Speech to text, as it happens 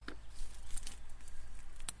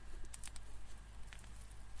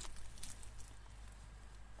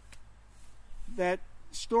that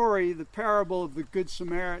story, the parable of the Good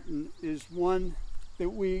Samaritan, is one that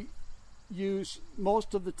we use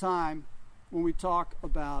most of the time when we talk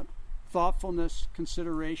about thoughtfulness,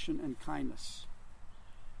 consideration, and kindness.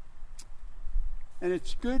 And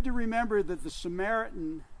it's good to remember that the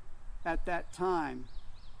Samaritan at that time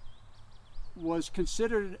was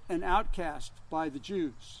considered an outcast by the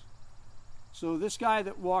Jews. So this guy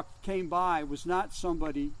that came by was not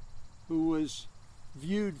somebody who was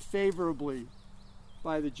viewed favorably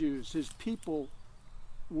by the Jews. His people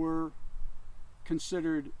were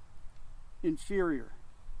considered inferior.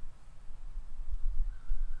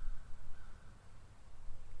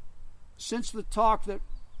 Since the talk that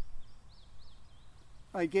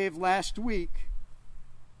I gave last week,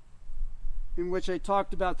 in which I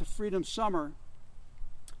talked about the Freedom Summer,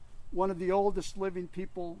 one of the oldest living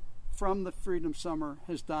people from the Freedom Summer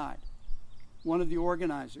has died, one of the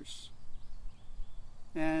organizers.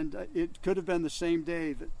 And it could have been the same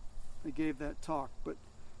day that I gave that talk, but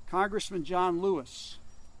Congressman John Lewis.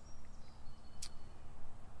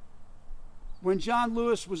 When John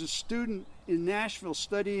Lewis was a student in Nashville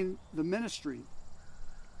studying the ministry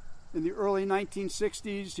in the early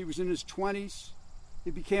 1960s, he was in his 20s,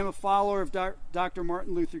 he became a follower of Dr.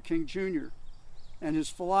 Martin Luther King Jr. and his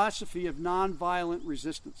philosophy of nonviolent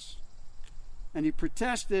resistance. And he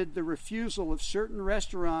protested the refusal of certain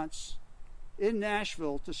restaurants in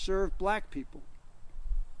Nashville to serve black people.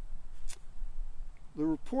 The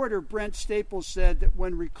reporter Brent Staples said that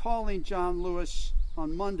when recalling John Lewis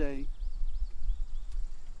on Monday,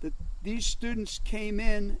 that these students came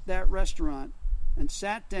in that restaurant and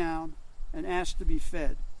sat down and asked to be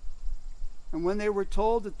fed. And when they were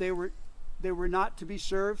told that they were not to be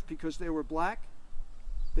served because they were black,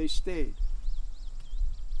 they stayed.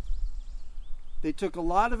 They took a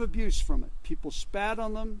lot of abuse from it. People spat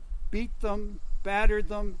on them, beat them, battered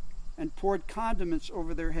them, and poured condiments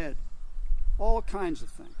over their head. All kinds of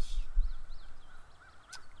things.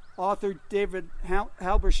 Author David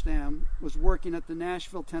Halberstam was working at the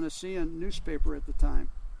Nashville Tennessean newspaper at the time,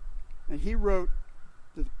 and he wrote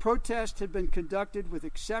that the protest had been conducted with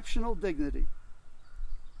exceptional dignity,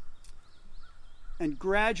 and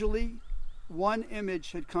gradually one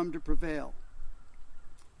image had come to prevail,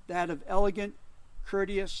 that of elegant,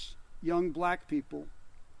 courteous young black people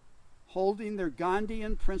holding their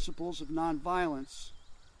Gandhian principles of nonviolence,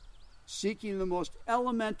 seeking the most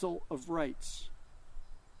elemental of rights,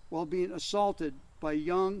 while being assaulted by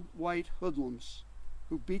young white hoodlums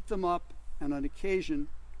who beat them up and on occasion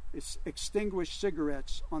extinguished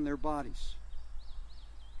cigarettes on their bodies.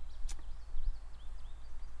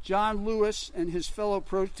 John Lewis and his fellow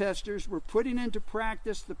protesters were putting into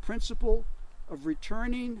practice the principle of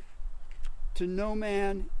returning to no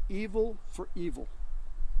man evil for evil.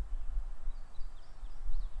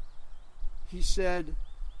 He said,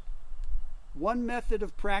 one method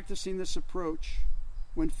of practicing this approach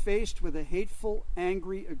when faced with a hateful,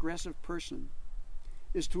 angry, aggressive person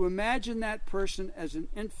is to imagine that person as an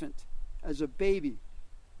infant, as a baby.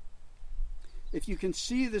 If you can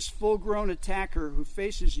see this full-grown attacker who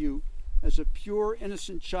faces you as a pure,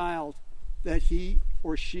 innocent child that he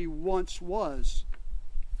or she once was,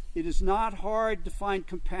 it is not hard to find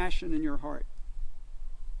compassion in your heart.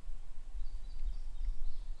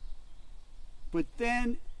 But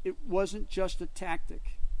then it wasn't just a tactic.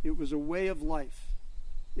 It was a way of life.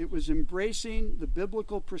 It was embracing the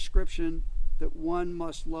biblical prescription that one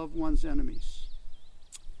must love one's enemies.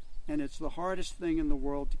 And it's the hardest thing in the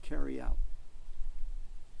world to carry out.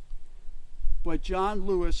 But John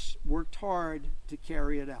Lewis worked hard to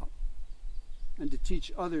carry it out and to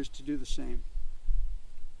teach others to do the same.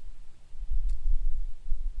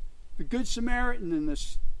 The Good Samaritan in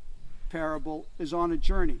this parable is on a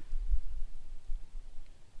journey.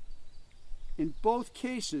 In both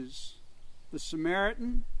cases, the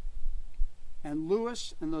Samaritan and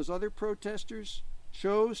Lewis and those other protesters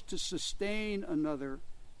chose to sustain another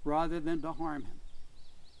rather than to harm him.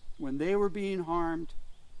 When they were being harmed,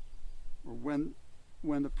 or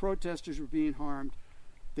when the protesters were being harmed,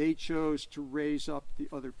 they chose to raise up the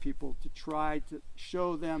other people, to try to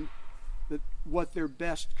show them that what their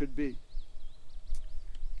best could be.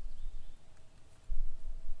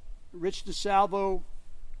 Rich DeSalvo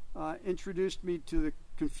introduced me to the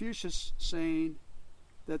Confucius saying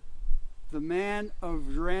that the man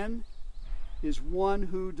of Ren is one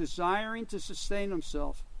who, desiring to sustain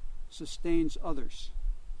himself, sustains others,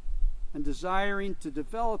 and desiring to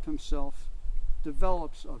develop himself,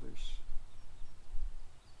 develops others.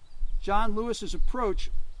 John Lewis's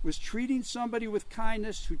approach was treating somebody with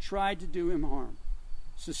kindness who tried to do him harm,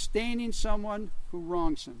 sustaining someone who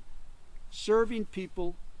wrongs him, serving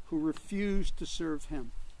people who refused to serve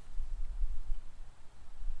him.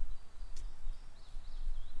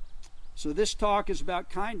 So this talk is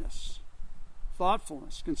about kindness,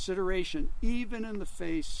 thoughtfulness, consideration, even in the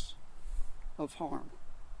face of harm.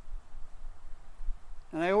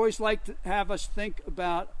 And I always like to have us think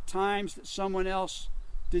about times that someone else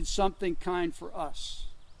did something kind for us.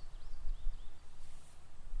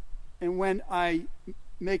 And when I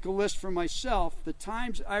make a list for myself, the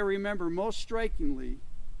times I remember most strikingly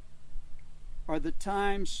are the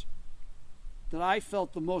times that I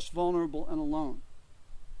felt the most vulnerable and alone.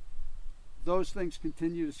 Those things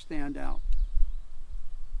continue to stand out.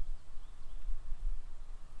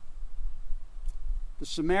 The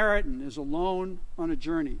Samaritan is alone on a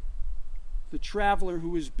journey. The traveler who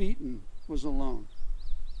was beaten was alone.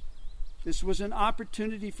 This was an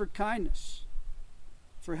opportunity for kindness,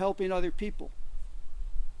 for helping other people.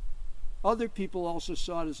 Other people also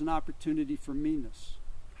saw it as an opportunity for meanness,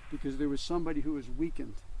 because there was somebody who was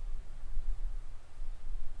weakened.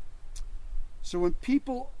 So when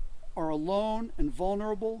people are alone and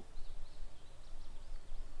vulnerable,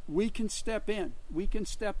 we can step in, we can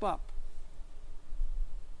step up.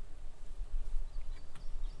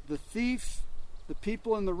 The thief, the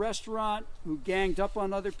people in the restaurant who ganged up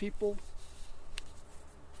on other people,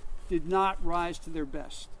 did not rise to their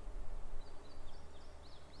best.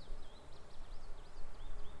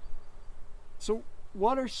 So,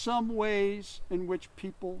 what are some ways in which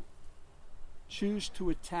people choose to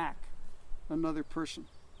attack another person?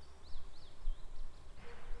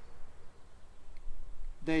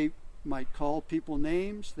 They might call people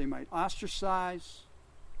names, they might ostracize,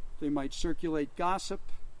 they might circulate gossip.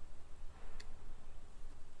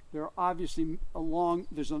 There's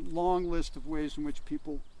a long list of ways in which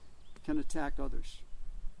people can attack others,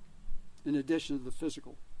 in addition to the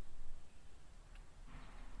physical.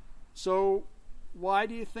 So, why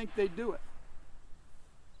do you think they do it?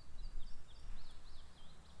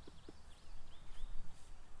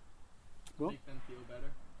 Well, make them feel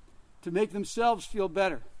better. To make themselves feel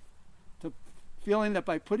better. To feeling that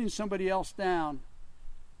by putting somebody else down,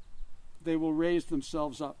 they will raise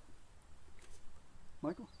themselves up.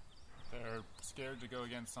 Michael? They're scared to go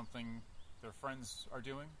against something their friends are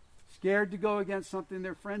doing. Scared to go against something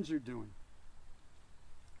their friends are doing.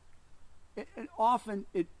 And often,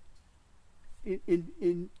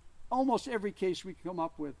 in almost every case we come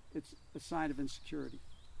up with, it's a sign of insecurity.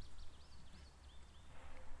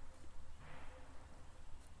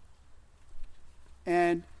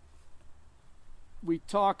 And we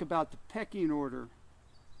talk about the pecking order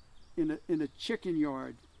in a chicken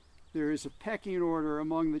yard. There is a pecking order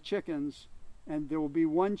among the chickens, and there will be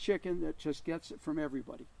one chicken that just gets it from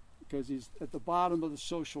everybody because he's at the bottom of the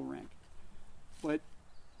social rank. But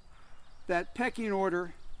that pecking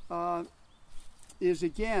order is,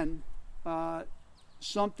 again,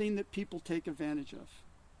 something that people take advantage of.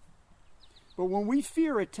 But when we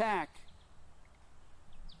fear attack,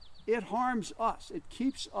 it harms us. It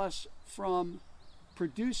keeps us from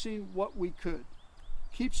producing what we could.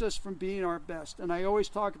 Keeps us from being our best. And I always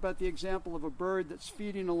talk about the example of a bird that's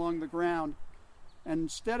feeding along the ground, and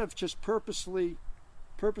instead of just purposefully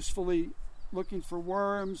looking for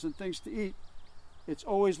worms and things to eat, it's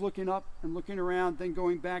always looking up and looking around, then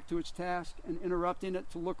going back to its task and interrupting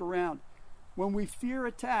it to look around. When we fear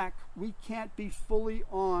attack, we can't be fully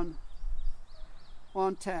on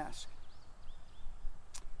task.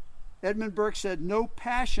 Edmund Burke said, "No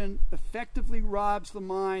passion effectively robs the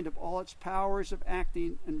mind of all its powers of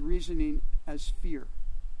acting and reasoning as fear."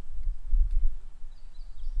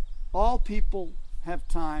 All people have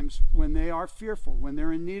times when they are fearful, when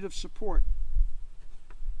they're in need of support.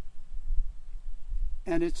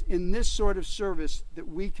 And it's in this sort of service that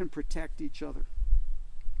we can protect each other.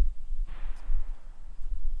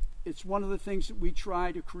 It's one of the things that we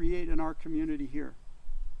try to create in our community here.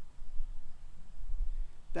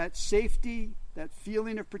 That safety, that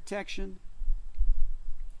feeling of protection,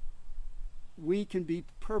 we can be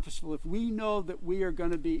purposeful. If we know that we are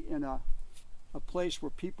going to be in a place where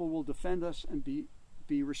people will defend us and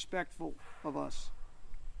be respectful of us,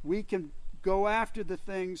 we can go after the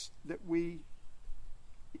things that we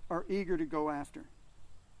are eager to go after.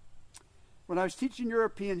 When I was teaching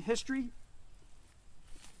European history,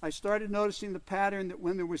 I started noticing the pattern that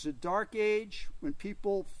when there was a dark age, when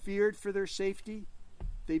people feared for their safety,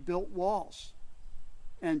 they built walls,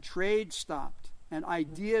 and trade stopped, and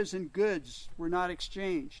ideas and goods were not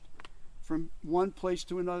exchanged from one place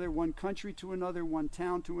to another, one country to another, one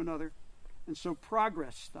town to another, and so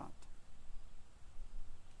progress stopped.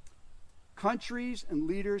 Countries and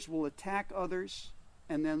leaders will attack others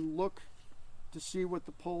and then look to see what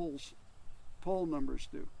the poll numbers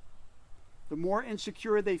do. The more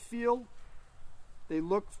insecure they feel, the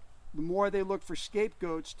more they look for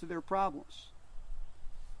scapegoats to their problems.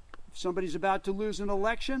 If somebody's about to lose an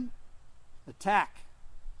election, attack.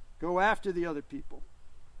 Go after the other people.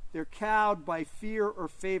 They're cowed by fear or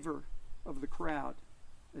favor of the crowd,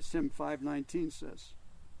 as Hymn 519 says.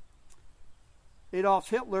 Adolf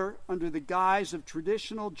Hitler, under the guise of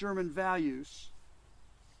traditional German values,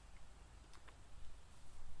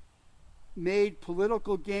 made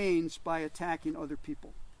political gains by attacking other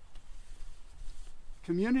people.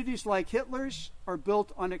 Communities like Hitler's are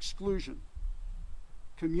built on exclusion.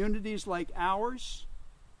 Communities like ours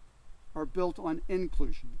are built on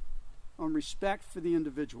inclusion, on respect for the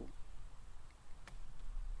individual.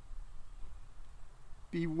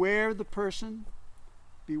 Beware the person,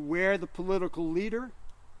 beware the political leader,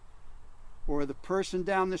 or the person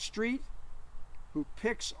down the street who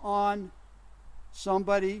picks on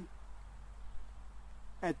somebody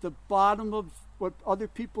at the bottom of what other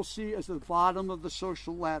people see as the bottom of the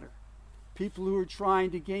social ladder. People who are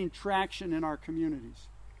trying to gain traction in our communities.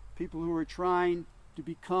 People who are trying to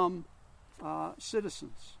become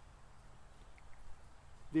citizens.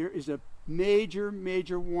 There is a major,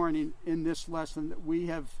 major warning in this lesson that we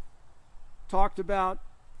have talked about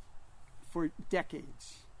for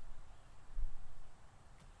decades.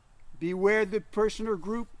 Beware the person or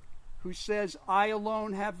group who says, I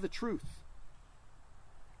alone have the truth.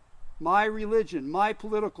 My religion, my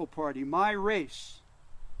political party, my race.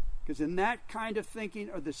 Because in that kind of thinking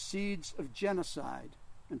are the seeds of genocide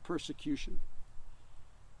and persecution.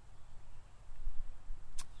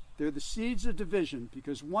 They're the seeds of division,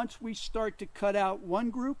 because once we start to cut out one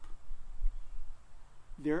group,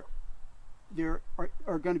 there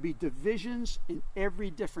are going to be divisions in every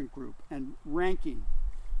different group and ranking.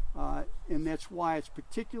 And that's why it's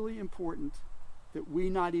particularly important that we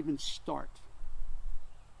not even start.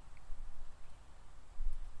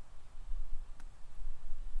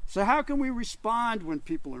 So how can we respond when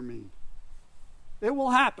people are mean? It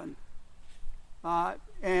will happen.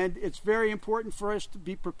 And it's very important for us to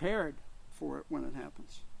be prepared for it when it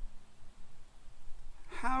happens.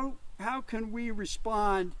 How can we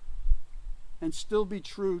respond and still be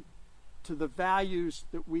true to the values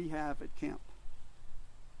that we have at camp?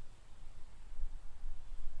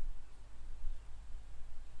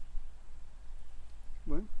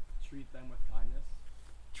 What? Treat them with kindness.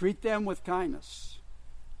 Treat them with kindness.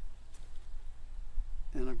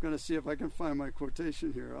 And I'm going to see if I can find my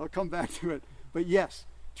quotation here. I'll come back to it. But yes,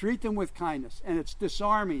 treat them with kindness. And it's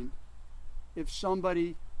disarming if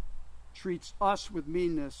somebody treats us with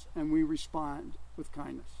meanness and we respond with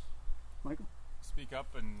kindness. Michael? Speak up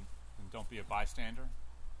and don't be a bystander.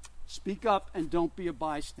 Speak up and don't be a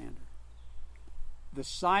bystander. The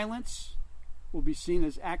silence will be seen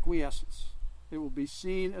as acquiescence. It will be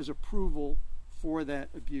seen as approval for that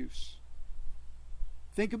abuse.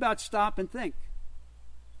 Think about stop and think.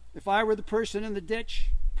 If I were the person in the ditch,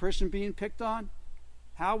 person being picked on,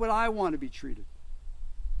 how would I want to be treated?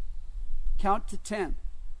 Count to 10.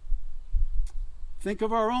 Think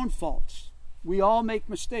of our own faults. We all make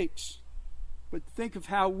mistakes, but think of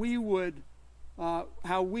how we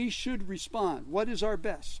should respond. What is our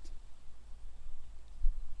best?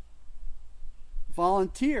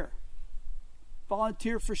 Volunteer.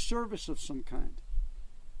 Volunteer for service of some kind.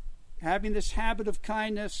 Having this habit of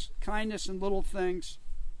kindness in little things,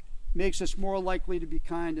 makes us more likely to be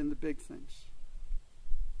kind in the big things.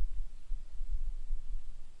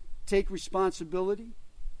 Take responsibility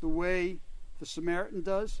the way the Samaritan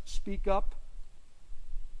does. Speak up.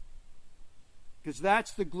 Because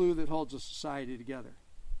that's the glue that holds a society together.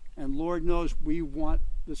 And Lord knows we want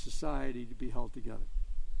the society to be held together.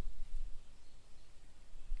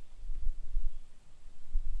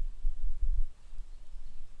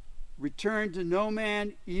 Return to no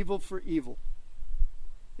man evil for evil.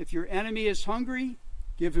 If your enemy is hungry,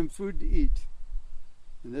 give him food to eat.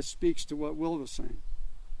 And this speaks to what Will was saying.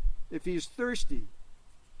 If he is thirsty,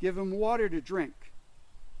 give him water to drink.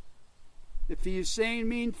 If he is saying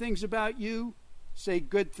mean things about you, say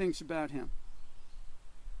good things about him.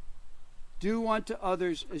 Do unto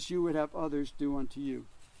others as you would have others do unto you.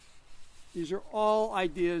 These are all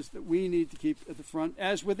ideas that we need to keep at the front,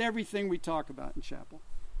 as with everything we talk about in chapel,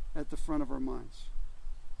 at the front of our minds.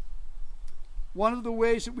 One of the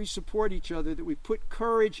ways that we support each other, that we put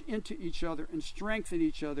courage into each other and strengthen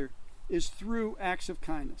each other, is through acts of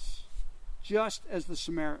kindness, just as the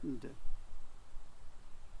Samaritan did.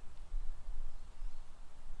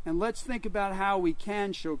 And let's think about how we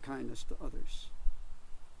can show kindness to others.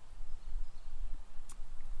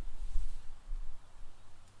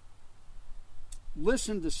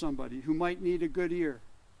 Listen to somebody who might need a good ear.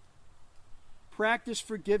 practice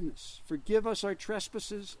forgiveness. Forgive us our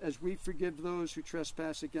trespasses as we forgive those who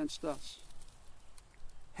trespass against us.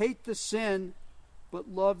 Hate the sin, but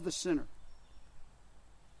love the sinner.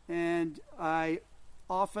 And I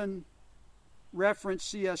often reference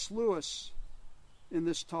C.S. Lewis in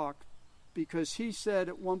this talk because he said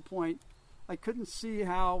at one point, I couldn't see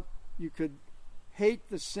how you could hate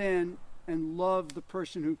the sin and love the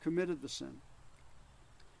person who committed the sin.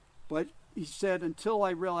 But he said, until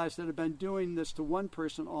I realized that I'd been doing this to one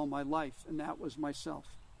person all my life, and that was myself,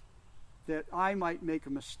 that I might make a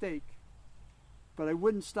mistake, but I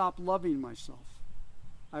wouldn't stop loving myself.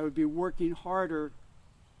 I would be working harder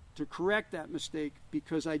to correct that mistake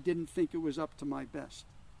because I didn't think it was up to my best.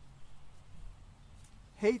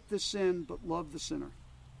 Hate the sin, but love the sinner.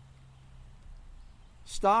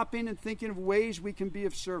 Stopping and thinking of ways we can be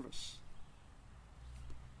of service.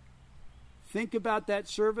 Think about that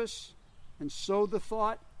service and sow the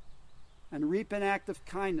thought and reap an act of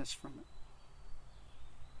kindness from it.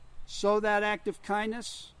 Sow that act of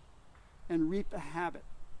kindness and reap a habit.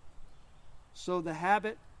 Sow the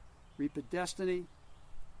habit, reap a destiny.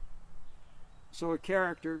 Sow a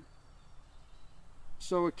character,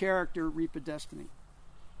 reap a destiny.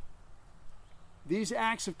 These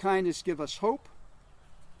acts of kindness give us hope.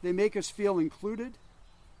 They make us feel included.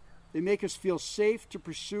 They make us feel safe to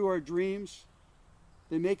pursue our dreams.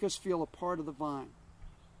 They make us feel a part of the vine.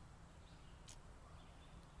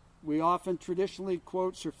 We often traditionally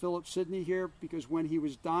quote Sir Philip Sidney here because when he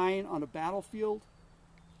was dying on a battlefield,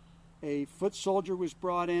 a foot soldier was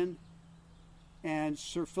brought in, and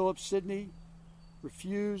Sir Philip Sidney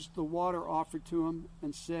refused the water offered to him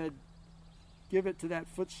and said, give it to that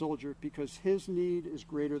foot soldier because his need is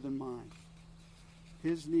greater than mine.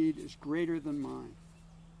 His need is greater than mine.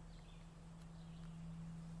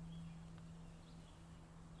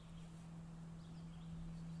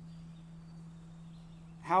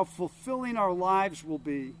 How fulfilling our lives will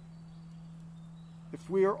be if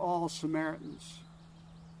we are all Samaritans,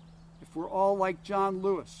 if we're all like John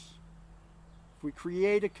Lewis, if we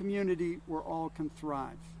create a community where all can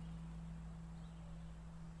thrive.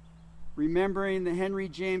 Remembering the Henry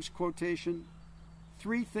James quotation,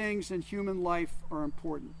 3 things in human life are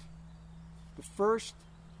important. The first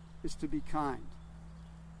is to be kind.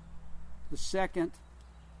 The second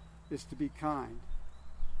is to be kind.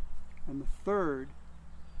 And the third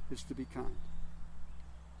is to be kind.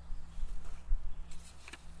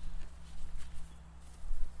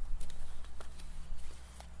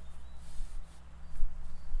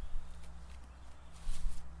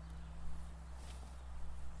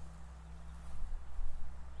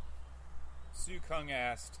 Su Kung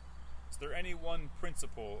asked, is there any one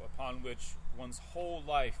principle upon which one's whole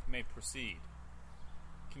life may proceed?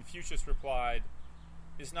 Confucius replied,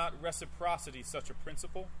 is not reciprocity such a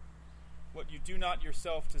principle? What you do not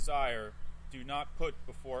yourself desire, do not put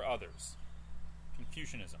before others.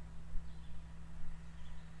 Confucianism.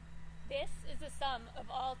 This is the sum of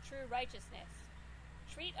all true righteousness.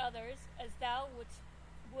 Treat others as thou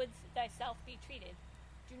wouldst thyself be treated.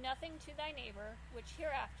 Do nothing to thy neighbor, which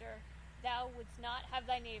hereafter thou wouldst not have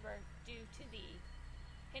thy neighbor do to thee.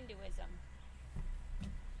 Hinduism.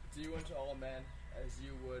 Do unto all men as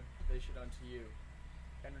you would they should unto you,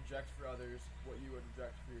 and reject for others what you would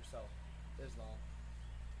reject for yourself. Islam.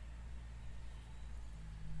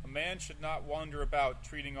 A man should not wander about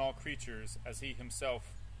treating all creatures as he himself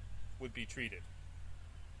would be treated.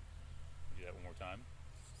 Do that one more time.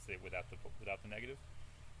 Say it without the negative.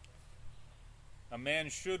 A man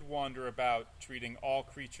should wander about treating all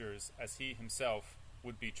creatures as he himself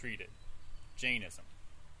would be treated. Jainism.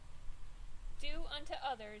 Do unto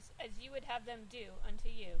others as you would have them do unto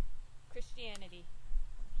you. Christianity.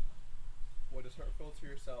 What is hurtful to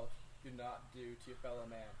yourself, do not do to your fellow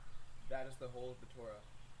man. That is the whole of the Torah,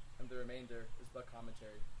 and the remainder is but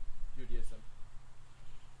commentary. Judaism.